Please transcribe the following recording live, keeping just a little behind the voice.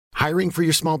Hiring for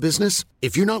your small business?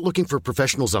 If you're not looking for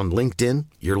professionals on LinkedIn,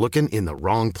 you're looking in the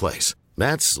wrong place.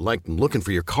 That's like looking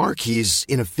for your car keys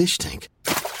in a fish tank.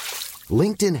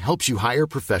 LinkedIn helps you hire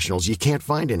professionals you can't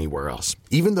find anywhere else,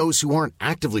 even those who aren't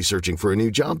actively searching for a new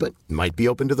job but might be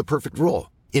open to the perfect role.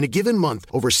 In a given month,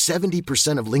 over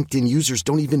 70% of LinkedIn users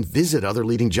don't even visit other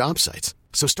leading job sites.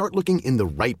 So start looking in the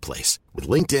right place. With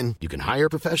LinkedIn, you can hire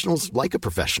professionals like a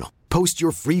professional. Post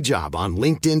your free job on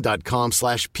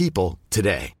linkedin.com/people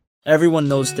today. Everyone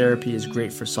knows therapy is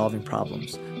great for solving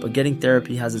problems, but getting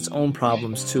therapy has its own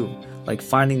problems too, like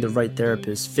finding the right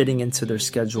therapist, fitting into their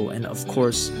schedule, and of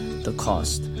course, the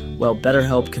cost. Well,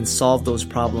 BetterHelp can solve those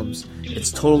problems. It's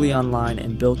totally online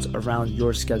and built around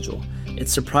your schedule.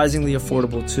 It's surprisingly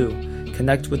affordable too.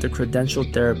 Connect with a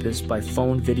credentialed therapist by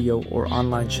phone, video, or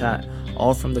online chat,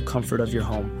 all from the comfort of your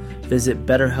home. Visit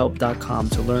BetterHelp.com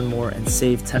to learn more and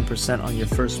save 10% on your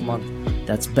first month.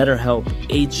 That's BetterHelp,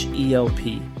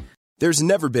 H-E-L-P. There's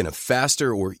never been a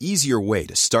faster or easier way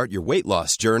to start your weight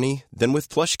loss journey than with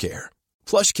PlushCare.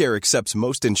 PlushCare accepts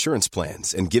most insurance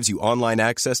plans and gives you online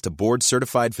access to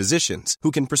board-certified physicians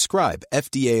who can prescribe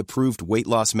FDA-approved weight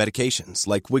loss medications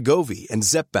like Wegovy and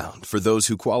Zepbound for those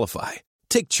who qualify.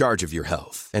 Take charge of your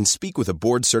health and speak with a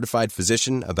board-certified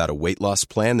physician about a weight loss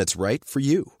plan that's right for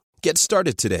you. Get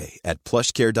started today at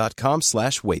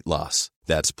plushcare.com/weight loss.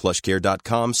 That's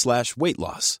plushcare.com/weight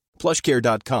loss.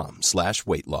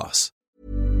 plushcare.com/weight loss.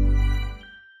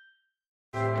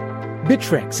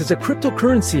 Bittrex is a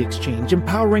cryptocurrency exchange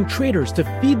empowering traders to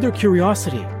feed their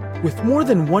curiosity. With more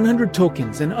than 100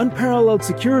 tokens and unparalleled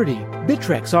security,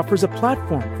 Bittrex offers a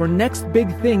platform for next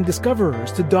big thing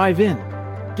discoverers to dive in.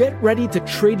 Get ready to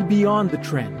trade beyond the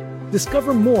trend.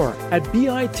 Discover more at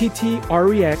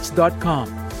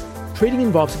bittrex.com. Trading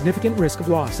involves significant risk of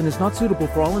loss and is not suitable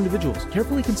for all individuals.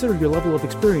 Carefully consider your level of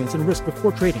experience and risk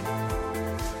before trading.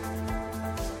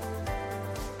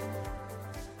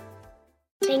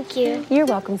 Thank you. You're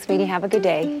welcome, sweetie. Have a good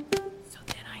day.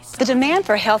 The demand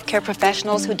for healthcare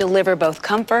professionals who deliver both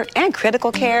comfort and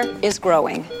critical care is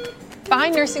growing.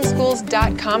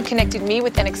 FindNursingSchools.com connected me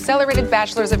with an accelerated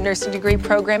Bachelor's of Nursing degree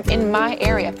program in my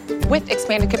area with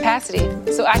expanded capacity,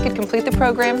 so I could complete the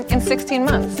program in 16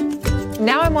 months.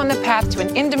 Now I'm on the path to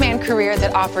an in-demand career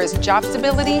that offers job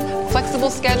stability, flexible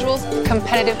schedules,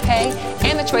 competitive pay,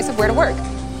 and the choice of where to work.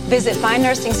 Visit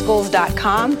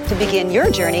FindNursingSchools.com to begin your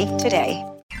journey today.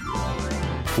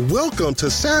 Welcome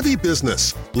to Savvy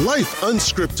Business, Life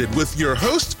Unscripted with your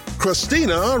host,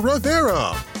 Christina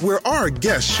Rivera, where our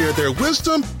guests share their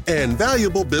wisdom and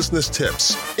valuable business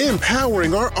tips,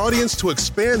 empowering our audience to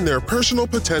expand their personal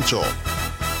potential.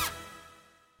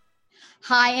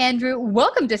 Hi, Andrew.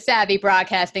 Welcome to Savvy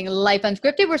Broadcasting, Life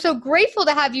Unscripted. We're so grateful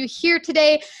to have you here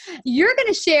today. You're going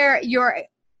to share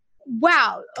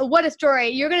wow, what a story.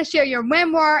 You're going to share your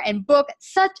memoir and book,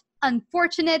 Such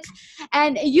Unfortunate,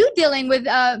 and you dealing with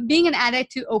being an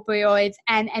addict to opioids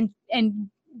and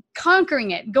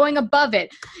conquering it, going above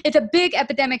it. It's a big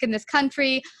epidemic in this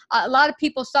country, a lot of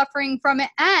people suffering from it.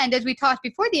 And as we talked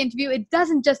before the interview, it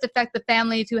doesn't just affect the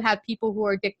families who have people who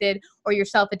are addicted or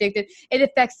yourself addicted. It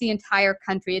affects the entire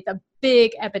country. It's a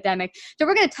big epidemic. So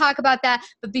we're going to talk about that.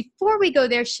 But before we go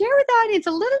there, share with the audience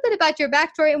a little bit about your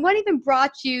backstory and what even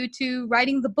brought you to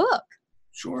writing the book.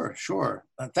 Sure.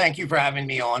 Thank you for having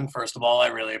me on. First of all, I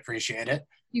really appreciate it.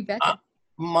 You bet.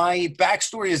 My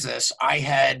backstory is this. I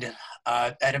had,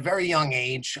 at a very young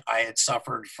age, I had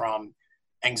suffered from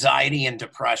anxiety and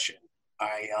depression.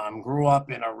 I grew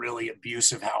up in a really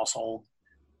abusive household.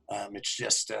 It's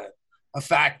just a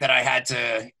fact that I had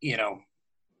to,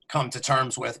 come to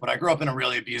terms with. But I grew up in a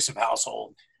really abusive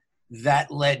household.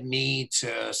 That led me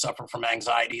to suffer from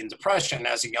anxiety and depression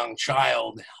as a young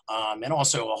child, and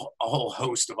also a whole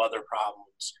host of other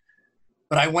problems.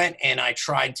 But I went and I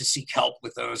tried to seek help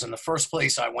with those. And the first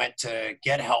place I went to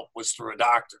get help was through a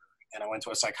doctor. And I went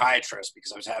to a psychiatrist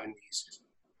because I was having these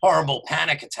horrible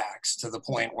panic attacks to the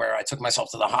point where I took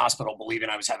myself to the hospital believing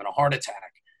I was having a heart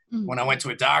attack. Mm-hmm. When I went to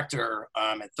a doctor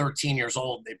at 13 years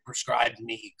old, they prescribed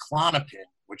me Klonopin,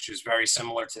 which is very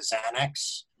similar to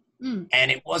Xanax. And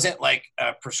it wasn't like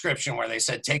a prescription where they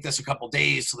said, take this a couple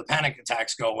days till the panic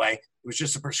attacks go away. It was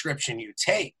just a prescription you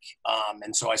take.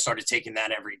 And so I started taking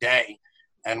that every day.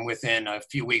 And within a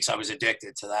few weeks, I was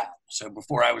addicted to that. So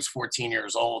before I was 14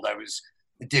 years old, I was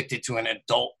addicted to an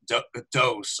adult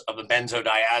dose of a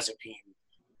benzodiazepine.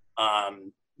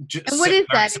 And what is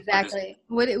that exactly?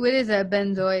 What is a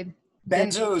benzoid?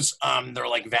 Benzos, they're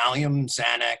like Valium,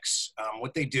 Xanax.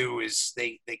 What they do is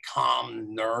they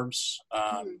calm nerves.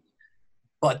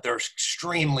 But they're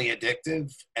extremely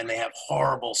addictive and they have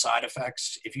horrible side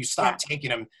effects. If you stop taking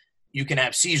them, you can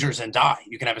have seizures and die.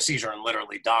 You can have a seizure and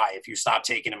literally die if you stop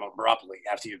taking them abruptly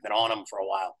after you've been on them for a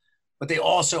while. But they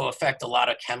also affect a lot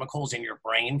of chemicals in your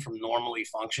brain from normally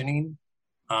functioning.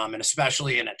 And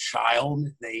especially in a child,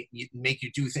 they make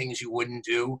you do things you wouldn't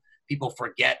do. People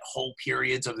forget whole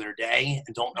periods of their day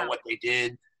and don't know what they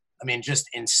did. I mean, just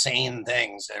insane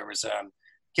things. There was a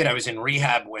kid I was in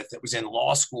rehab with that was in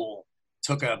law school,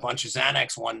 took a bunch of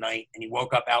Xanax one night, and he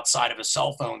woke up outside of a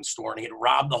cell phone store, and he had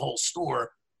robbed the whole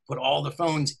store, put all the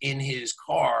phones in his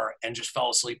car, and just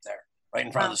fell asleep there right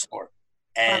in front of the store.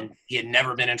 And he had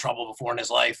never been in trouble before in his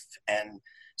life. And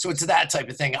so it's that type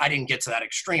of thing. I didn't get to that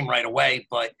extreme right away,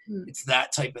 but it's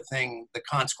that type of thing, the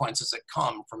consequences that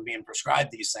come from being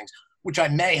prescribed these things, which I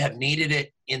may have needed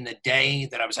it in the day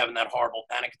that I was having that horrible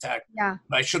panic attack. Yeah.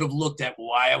 But I should have looked at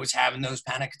why I was having those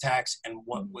panic attacks and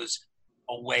what was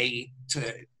a way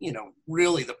to,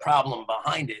 really the problem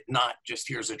behind it, not just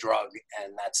here's a drug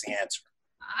and that's the answer.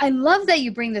 I love that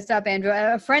you bring this up, Andrew.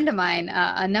 A friend of mine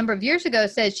a number of years ago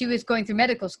said she was going through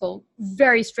medical school,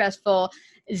 very stressful,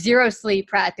 zero sleep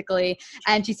practically.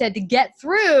 And she said to get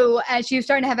through, and she was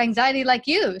starting to have anxiety like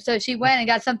you. So she went and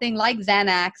got something like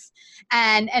Xanax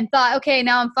and thought, okay,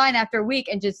 now I'm fine after a week,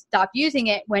 and just stopped using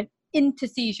it, went into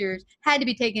seizures, had to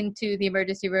be taken to the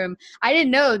emergency room. I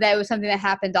didn't know that it was something that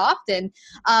happened often.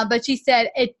 But she said,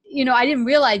 I didn't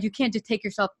realize you can't just take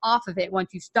yourself off of it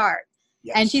once you start.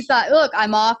 Yes. And she thought, look,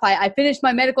 I'm off. I finished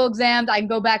my medical exams. I can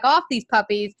go back off these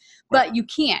puppies, but you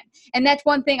can't. And that's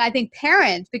one thing I think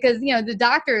parents, because, the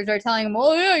doctors are telling them,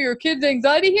 oh, yeah, your kid's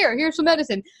anxiety, here's some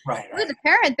medicine. Right. The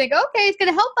parent think, okay, it's going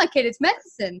to help my kid. It's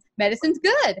medicine. Medicine's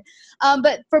good.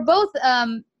 But for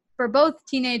both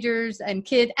teenagers and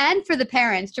kids, and for the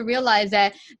parents to realize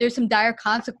that there's some dire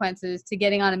consequences to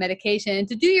getting on a medication, and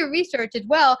to do your research as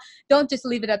well. Don't just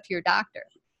leave it up to your doctor.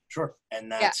 Sure.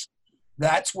 And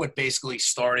that's what basically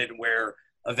started where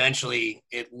eventually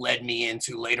it led me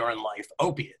into later in life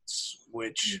opiates,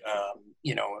 which,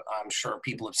 I'm sure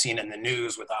people have seen in the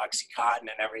news with Oxycontin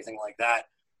and everything like that.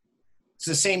 It's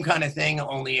the same kind of thing,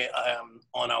 only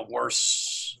on a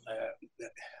worse,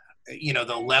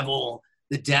 the level,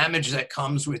 the damage that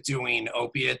comes with doing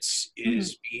opiates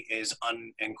is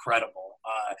incredible.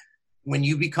 When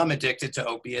you become addicted to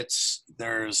opiates,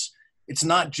 it's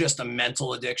not just a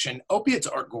mental addiction. Opiates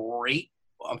are great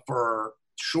for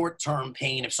short-term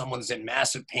pain if someone's in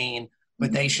massive pain,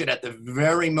 but they should at the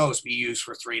very most be used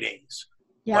for 3 days.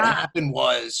 Yeah. What happened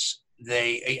was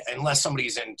unless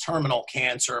somebody's in terminal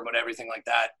cancer, but everything like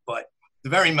that, but the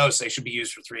very most they should be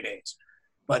used for 3 days.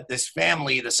 But this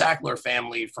family, the Sackler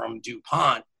family from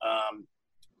DuPont,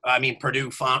 Purdue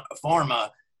Pharma,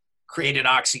 created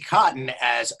Oxycontin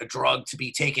as a drug to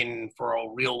be taken for a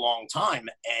real long time.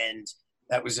 And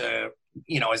that was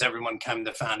as everyone come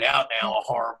to find out now, a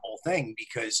horrible thing,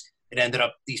 because it ended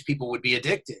up these people would be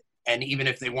addicted. And even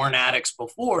if they weren't addicts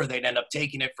before, they'd end up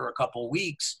taking it for a couple of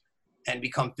weeks and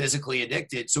become physically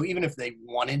addicted. So even if they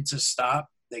wanted to stop,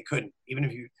 they couldn't. Even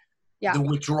if the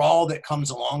withdrawal that comes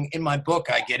along. In my book,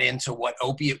 I get into what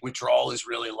opiate withdrawal is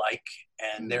really like.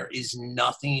 And there is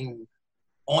nothing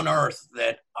on earth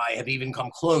that I have even come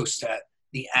close to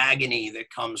the agony that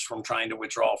comes from trying to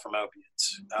withdraw from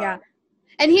opiates.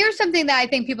 And here's something that I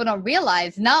think people don't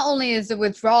realize. Not only is the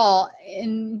withdrawal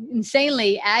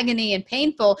insanely agony and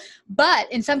painful,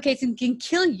 but in some cases it can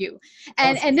kill you.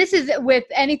 And this is with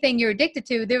anything you're addicted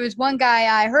to. There was one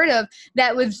guy I heard of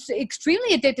that was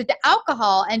extremely addicted to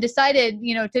alcohol and decided,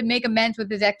 to make amends with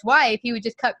his ex-wife, he would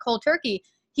just cut cold turkey.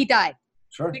 He died.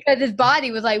 Sure. Because his body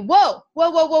was like, whoa,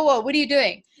 what are you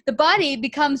doing? The body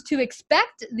becomes to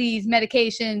expect these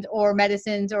medications or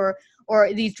medicines or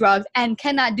these drugs and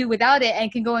cannot do without it,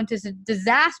 and can go into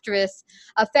disastrous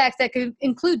effects that could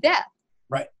include death.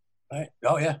 Right.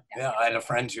 Oh, yeah. I had a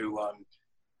friend who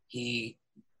he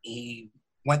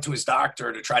went to his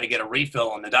doctor to try to get a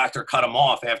refill, and the doctor cut him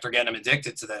off after getting him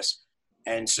addicted to this.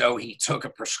 And so he took a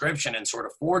prescription and sort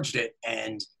of forged it,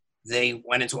 and they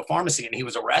went into a pharmacy, and he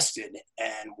was arrested.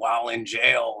 And while in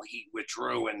jail, he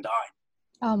withdrew and died.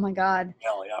 Oh, my God.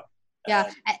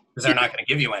 Yeah. Because they're not going to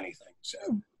give you anything. So.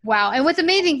 Wow. And what's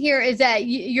amazing here is that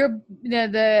you're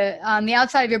on the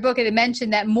outside of your book, it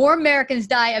mentioned that more Americans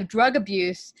die of drug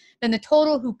abuse than the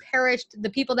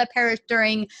people that perished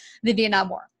during the Vietnam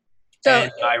War. So,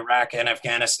 and Iraq and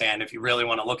Afghanistan, if you really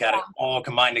want to look at it, all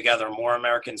combined together, more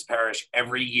Americans perish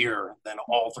every year than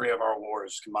all three of our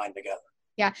wars combined together.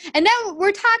 Yeah. And now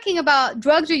we're talking about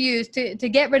drugs are used to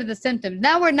get rid of the symptoms.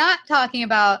 Now we're not talking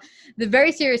about the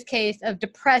very serious case of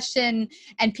depression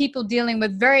and people dealing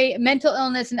with very mental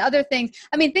illness and other things.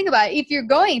 I mean, think about it. If you're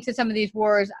going to some of these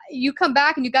wars, you come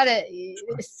back and you got to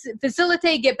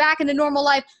facilitate, get back into normal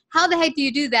life. How the heck do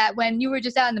you do that when you were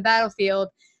just out in the battlefield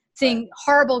seeing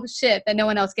horrible shit that no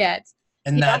one else gets?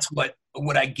 And that's what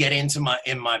I get into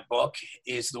in my book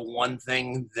is the one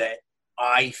thing that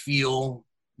I feel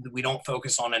that we don't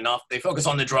focus on enough. They focus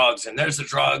on the drugs, and there's the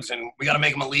drugs, and we got to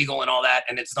make them illegal and all that,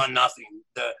 and it's done nothing.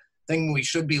 The thing we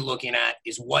should be looking at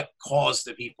is what caused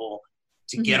the people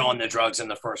to get on the drugs in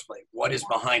the first place. What is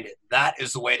behind it? That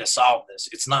is the way to solve this.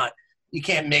 It's not, you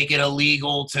can't make it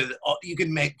illegal you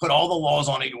can put all the laws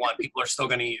on it you want. People are still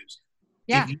going to use.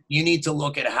 Yeah. You need to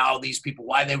look at how these people,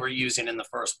 why they were using in the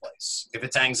first place. If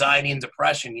it's anxiety and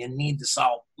depression, you need to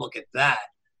look at that.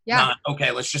 Yeah. Not,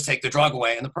 okay, let's just take the drug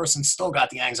away. And the person's still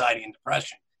got the anxiety and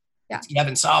depression. Yeah. If you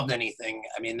haven't solved anything,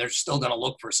 I mean, they're still going to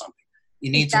look for something.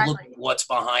 You need to look at what's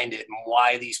behind it and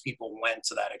why these people went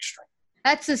to that extreme.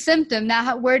 That's the symptom.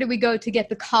 Now, where do we go to get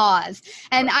the cause?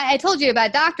 And I told you about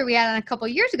a doctor we had on a couple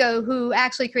of years ago who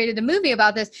actually created a movie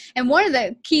about this. And one of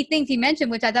the key things he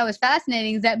mentioned, which I thought was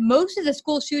fascinating, is that most of the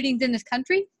school shootings in this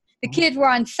country, the kids were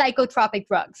on psychotropic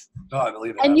drugs. Oh, I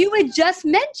believe that. And you had just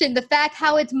mentioned the fact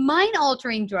how it's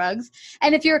mind-altering drugs.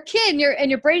 And if you're a kid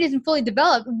and your brain isn't fully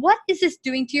developed, what is this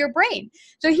doing to your brain?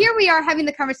 So here we are having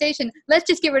the conversation. Let's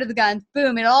just get rid of the guns.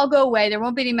 Boom, it'll all go away. There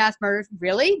won't be any mass murders.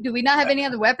 Really? Do we not have any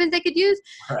other weapons they could use?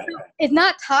 Right. So it's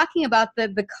not talking about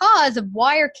the cause of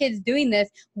why are kids doing this.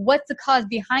 What's the cause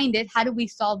behind it? How do we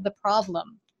solve the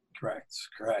problem? Correct.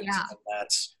 Yeah. And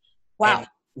that's wow. And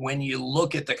when you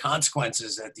look at the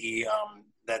consequences that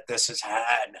that this has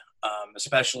had,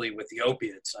 especially with the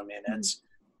opiates, I mean,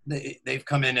 they've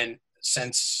come in and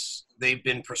since they've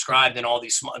been prescribed in all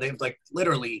these they've like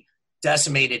literally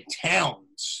decimated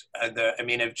towns.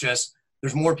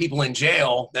 There's more people in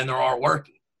jail than there are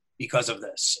working because of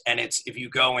this. And if you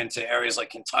go into areas like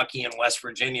Kentucky and West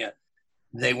Virginia,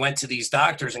 they went to these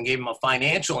doctors and gave them a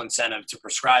financial incentive to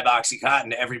prescribe OxyContin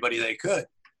to everybody they could.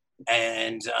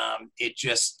 And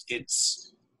it's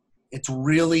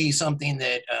really something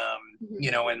that,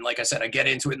 and like I said, I get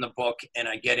into it in the book and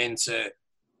I get into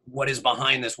what is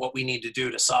behind this, what we need to do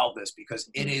to solve this,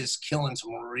 because it is killing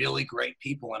some really great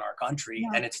people in our country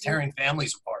and it's tearing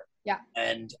families apart. Yeah.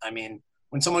 And I mean,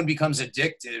 when someone becomes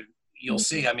addicted, you'll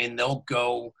see, I mean, they'll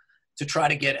go to try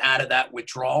to get out of that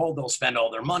withdrawal. They'll spend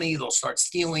all their money. They'll start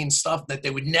stealing stuff that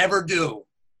they would never do,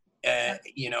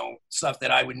 stuff that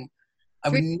I would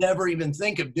never even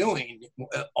think of doing.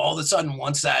 All of a sudden,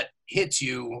 once that hits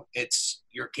you,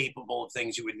 you're capable of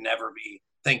things you would never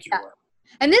think you were.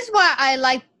 And this is why I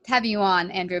like having you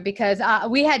on, Andrew, because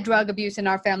we had drug abuse in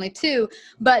our family too.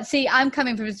 But see, I'm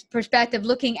coming from this perspective,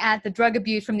 looking at the drug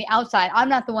abuse from the outside. I'm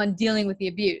not the one dealing with the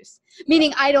abuse,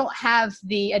 meaning I don't have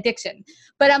the addiction.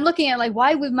 But I'm looking at like,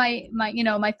 why would my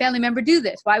family member do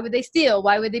this? Why would they steal?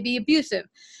 Why would they be abusive?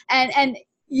 And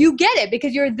you get it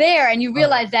because you're there and you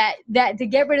realize that to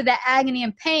get rid of that agony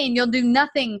and pain, you'll do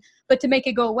nothing but to make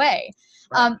it go away.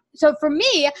 Right. So for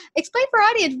me, explain for our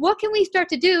audience, what can we start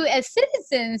to do as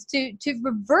citizens to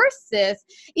reverse this?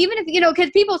 Even if, because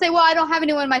people say, well, I don't have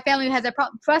anyone in my family who has that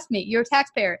problem. Trust me, you're a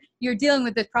taxpayer. You're dealing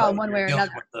with this problem one way or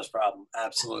another. With this problem,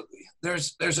 absolutely.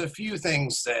 There's a few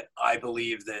things that I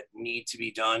believe that need to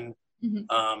be done.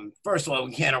 Mm-hmm. First of all,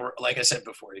 we can't, like I said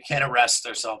before, you can't arrest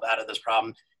ourselves out of this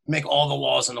problem. Make all the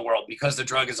laws in the world because the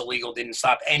drug is illegal didn't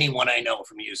stop anyone I know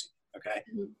from using it, okay?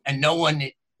 Mm-hmm. And no one,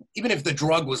 even if the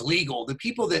drug was legal, the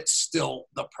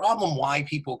problem why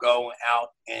people go out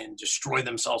and destroy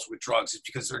themselves with drugs is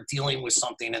because they're dealing with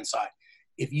something inside.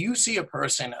 If you see a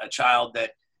child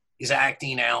that is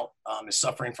acting out, is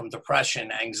suffering from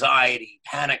depression, anxiety,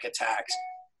 panic attacks,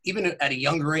 even at a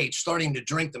younger age, starting to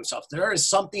drink themselves, there is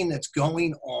something that's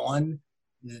going on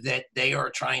that they are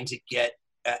trying to get.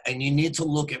 And you need to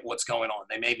look at what's going on.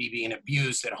 They may be being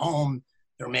abused at home.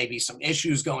 There may be some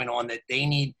issues going on that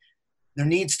there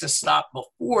needs to stop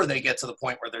before they get to the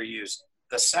point where they're using.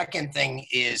 The second thing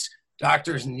is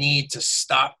doctors need to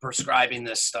stop prescribing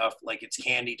this stuff like it's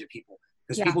candy to people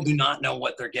because people do not know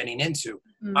what they're getting into.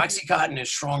 Mm-hmm. OxyContin is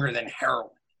stronger than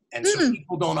heroin. And so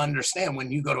people don't understand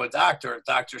when you go to a doctor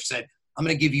said, I'm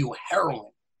going to give you heroin.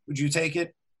 Would you take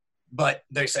it? But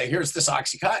they say, here's this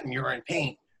OxyContin. You're in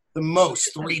pain. The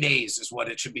most 3 days is what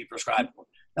it should be prescribed for.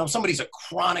 Now, if somebody's a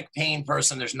chronic pain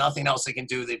person, there's nothing else they can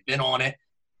do. They've been on it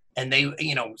and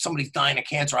somebody's dying of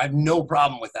cancer. I have no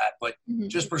problem with that. But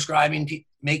just prescribing,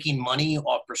 making money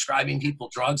off prescribing people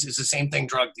drugs is the same thing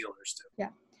drug dealers do. Yeah.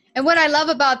 And what I love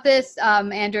about this,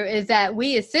 Andrew, is that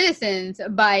we as citizens,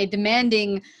 by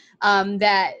demanding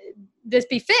that this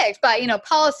be fixed by,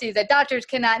 policies that doctors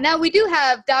cannot. Now, we do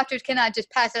have doctors cannot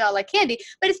just pass it out like candy,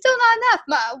 but it's still not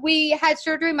enough. We had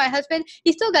surgery. My husband,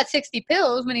 he still got 60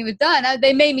 pills when he was done.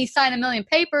 They made me sign a million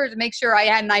papers to make sure I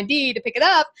had an ID to pick it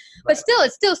up. But still,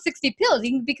 it's still 60 pills. He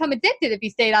can become addicted if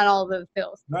he stayed on all of those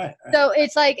pills. Right. So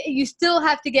it's like you still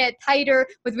have to get tighter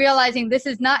with realizing this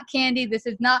is not candy. This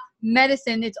is not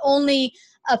medicine. It's only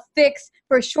a fix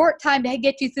for a short time to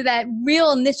get you through that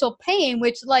real initial pain,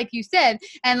 which, like you said,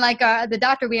 and like the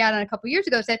doctor we had on a couple years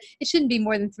ago said, it shouldn't be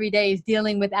more than 3 days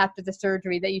dealing with after the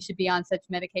surgery that you should be on such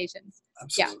medications.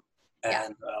 Absolutely. Yeah.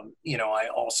 And, I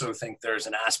also think there's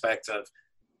an aspect of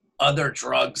other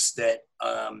drugs that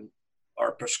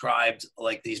are prescribed,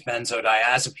 like these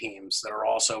benzodiazepines, that are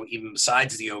also, even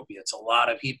besides the opiates, a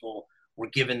lot of people were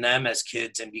given them as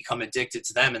kids and become addicted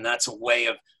to them. And that's a way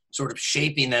of sort of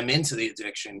shaping them into the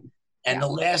addiction. And the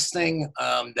last thing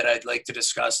that I'd like to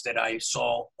discuss that I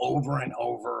saw over and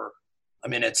over, I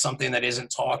mean, it's something that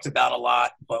isn't talked about a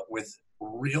lot, but with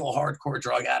real hardcore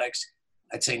drug addicts,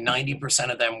 I'd say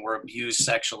 90% of them were abused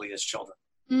sexually as children.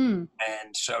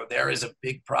 And so there is a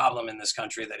big problem in this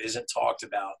country that isn't talked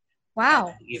about. Wow.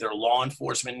 And either law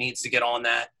enforcement needs to get on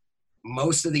that.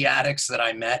 Most of the addicts that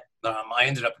I met, I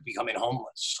ended up becoming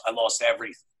homeless. I lost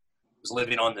everything. Was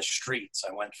living on the streets.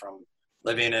 I went from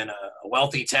living in a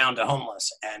wealthy town to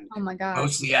homeless. And oh my God.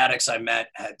 Most of the addicts I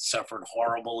met had suffered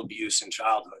horrible abuse in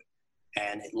childhood.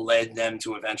 And it led them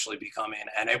to eventually becoming,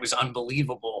 and it was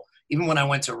unbelievable. Even when I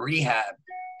went to rehab,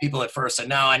 people at first said,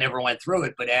 no, I never went through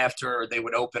it. But after they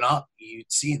would open up,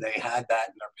 you'd see they had that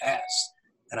in their past.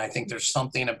 And I think there's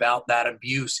something about that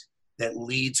abuse that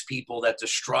leads people, that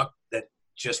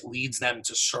just leads them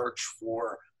to search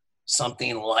for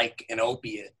something like an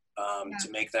opiate. To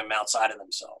make them outside of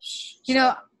themselves.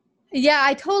 Yeah,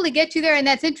 I totally get you there. And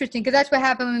that's interesting because that's what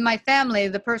happened with my family.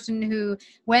 The person who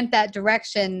went that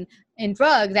direction in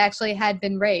drugs actually had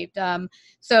been raped.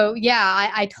 So yeah,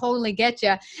 I totally get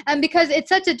you. And because it's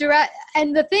such a direct,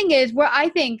 and the thing is where I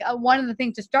think one of the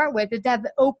things to start with is to have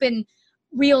the open,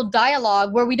 real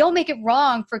dialogue where we don't make it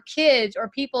wrong for kids or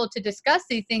people to discuss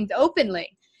these things openly.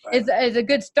 Is a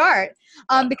good start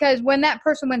because when that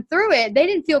person went through it, they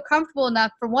didn't feel comfortable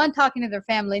enough, for one, talking to their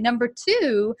family. Number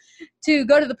two, to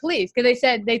go to the police because they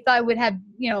said they thought it would have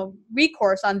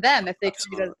recourse on them if they tried to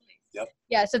go to the police. Yep.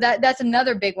 Yeah, so that's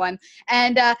another big one.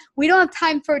 And we don't have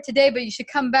time for it today, but you should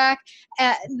come back.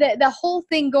 The whole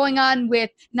thing going on with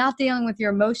not dealing with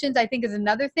your emotions, I think, is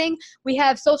another thing. We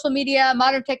have social media,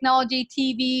 modern technology,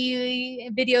 TV,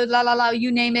 videos,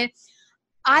 you name it.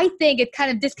 I think it's kind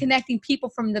of disconnecting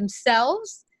people from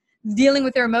themselves, dealing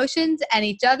with their emotions and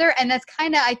each other. And that's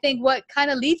kind of, I think, what kind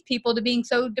of leads people to being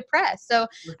so depressed. So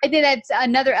I think that's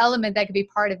another element that could be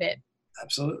part of it.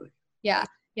 Absolutely. Yeah.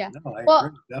 No, I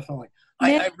agree, definitely.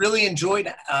 I really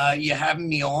enjoyed you having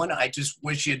me on. I just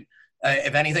wish you'd,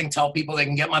 if anything, tell people they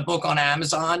can get my book on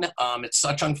Amazon. It's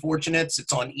Such Unfortunates.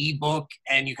 It's on ebook,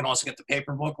 and you can also get the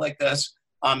paper book like this.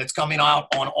 It's coming out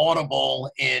on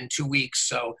Audible in 2 weeks.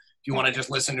 So if you want to just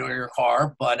listen to it in your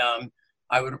car, but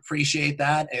I would appreciate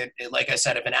that. Like I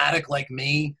said, if an addict like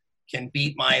me can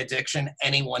beat my addiction,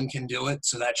 anyone can do it.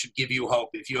 So that should give you hope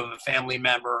if you have a family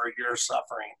member or you're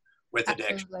suffering with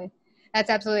addiction. That's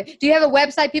absolutely. Do you have a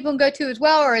website people can go to as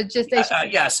well, or just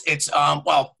yes, it's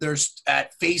there's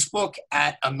at Facebook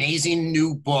at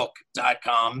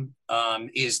amazingnewbook.com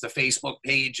is the Facebook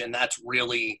page, and that's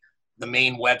really the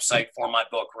main website for my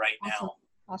book right now.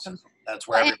 Awesome. So that's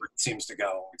where everybody seems to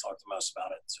go. We talk the most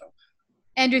about it. So,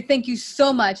 Andrew, thank you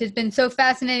so much. It's been so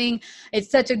fascinating. It's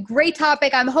such a great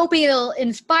topic. I'm hoping it'll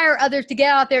inspire others to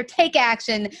get out there, take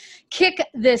action, kick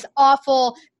this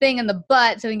awful thing in the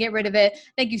butt so we can get rid of it.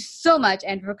 Thank you so much,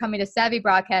 Andrew, for coming to Savvy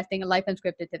Broadcasting and Life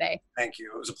Unscripted today. Thank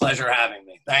you. It was a pleasure having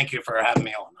me. Thank you for having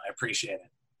me on. I appreciate it.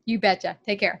 You betcha.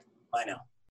 Take care. Bye now.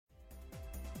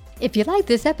 If you like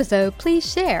this episode,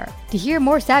 please share. To hear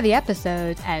more Savvy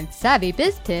episodes and Savvy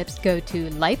Biz tips, go to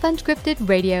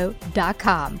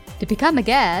lifeunscriptedradio.com. To become a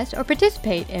guest or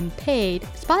participate in paid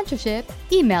sponsorship,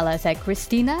 email us at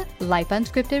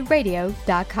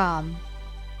Christina@lifeunscriptedradio.com.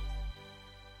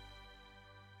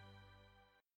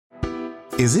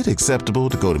 Is it acceptable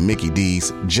to go to Mickey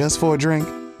D's just for a drink?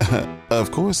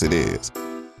 Of course it is.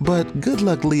 But good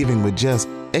luck leaving with just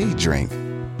a drink.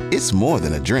 It's more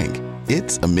than a drink.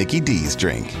 It's a Mickey D's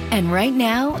drink. And right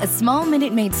now, a small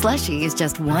Minute Maid slushie is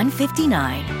just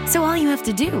 $1.59. So all you have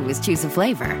to do is choose a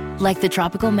flavor, like the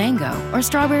tropical mango or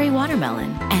strawberry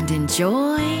watermelon, and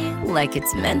enjoy like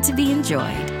it's meant to be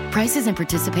enjoyed. Prices and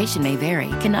participation may vary.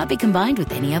 Cannot be combined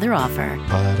with any other offer.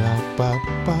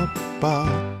 Ba-da-ba-ba-ba.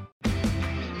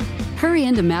 Hurry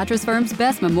into Mattress Firm's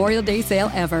best Memorial Day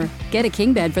sale ever. Get a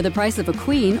king bed for the price of a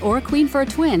queen or a queen for a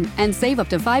twin and save up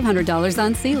to $500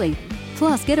 on Sealy.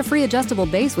 Plus, get a free adjustable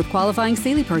base with qualifying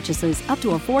Sealy purchases up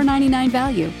to a $499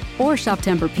 value. Or shop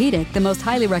Tempur-Pedic, the most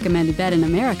highly recommended bed in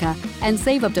America, and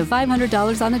save up to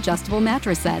 $500 on adjustable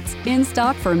mattress sets in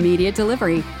stock for immediate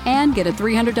delivery. And get a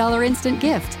 $300 instant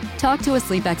gift. Talk to a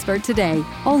sleep expert today,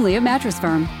 only at Mattress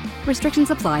Firm. Restrictions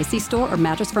apply. See store or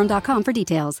mattressfirm.com for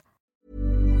details.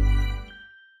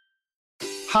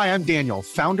 Hi, I'm Daniel,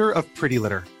 founder of Pretty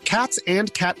Litter. Cats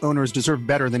and cat owners deserve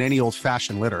better than any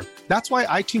old-fashioned litter. That's why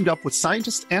I teamed up with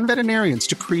scientists and veterinarians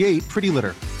to create Pretty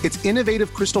Litter. Its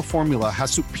innovative crystal formula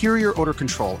has superior odor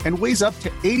control and weighs up to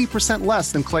 80%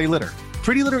 less than clay litter.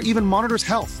 Pretty Litter even monitors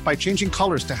health by changing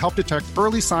colors to help detect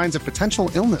early signs of potential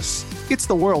illness. It's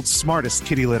the world's smartest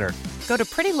kitty litter. Go to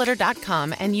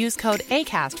prettylitter.com and use code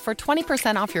ACAST for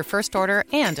 20% off your first order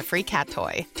and a free cat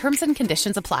toy. Terms and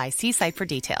conditions apply. See site for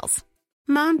details.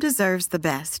 Mom deserves the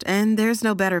best, and there's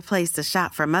no better place to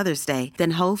shop for Mother's Day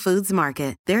than Whole Foods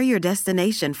Market. They're your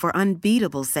destination for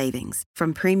unbeatable savings,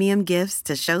 from premium gifts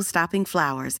to show-stopping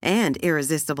flowers and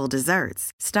irresistible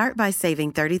desserts. Start by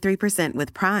saving 33%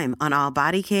 with Prime on all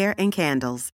body care and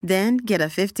candles. Then get a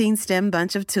 15-stem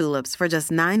bunch of tulips for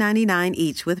just $9.99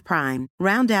 each with Prime.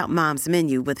 Round out Mom's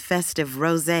menu with festive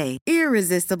rosé,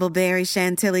 irresistible berry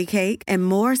chantilly cake, and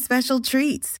more special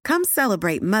treats. Come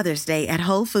celebrate Mother's Day at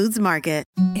Whole Foods Market.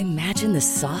 Imagine the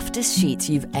softest sheets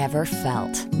you've ever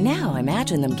felt. Now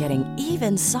imagine them getting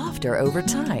even softer over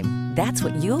time. That's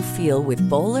what you'll feel with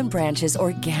Boll & Branch's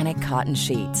organic cotton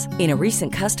sheets. In a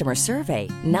recent customer survey,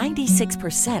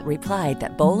 96% replied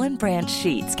that Boll & Branch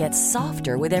sheets get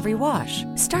softer with every wash.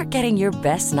 Start getting your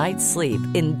best night's sleep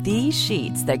in these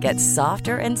sheets that get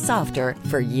softer and softer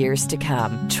for years to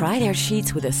come. Try their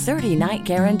sheets with a 30-night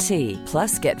guarantee.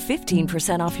 Plus, get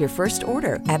 15% off your first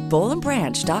order at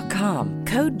bollandbranch.com.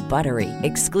 Code BUTTERY.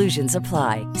 Exclusions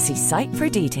apply. See site for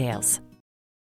details.